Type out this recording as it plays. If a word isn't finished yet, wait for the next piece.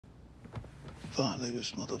Finally,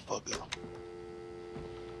 this motherfucker.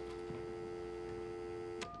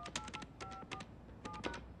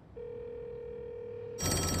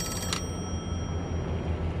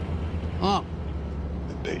 Huh?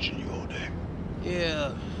 Been paging you all day.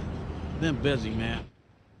 Yeah, been busy, man.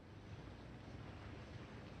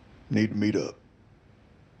 Need to meet up.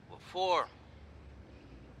 What for?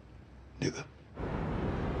 Nigga.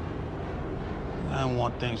 I didn't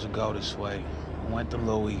want things to go this way. I went to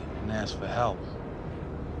Louis and asked for help.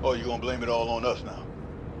 Oh, you gonna blame it all on us now?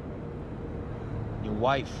 Your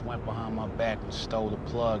wife went behind my back and stole the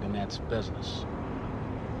plug, and that's business.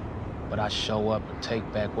 But I show up and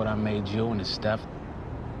take back what I made you and it's Steph.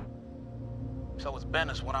 So it's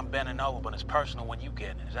business when I'm bending over, but it's personal when you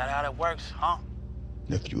get it. Is that how that works, huh?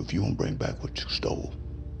 Nephew, if you don't bring back what you stole,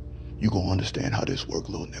 you gonna understand how this work,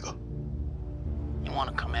 little nigga. You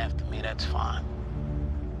wanna come after me, that's fine.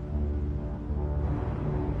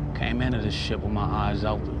 Came into this shit with my eyes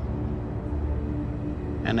open.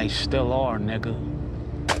 And they still are, nigga.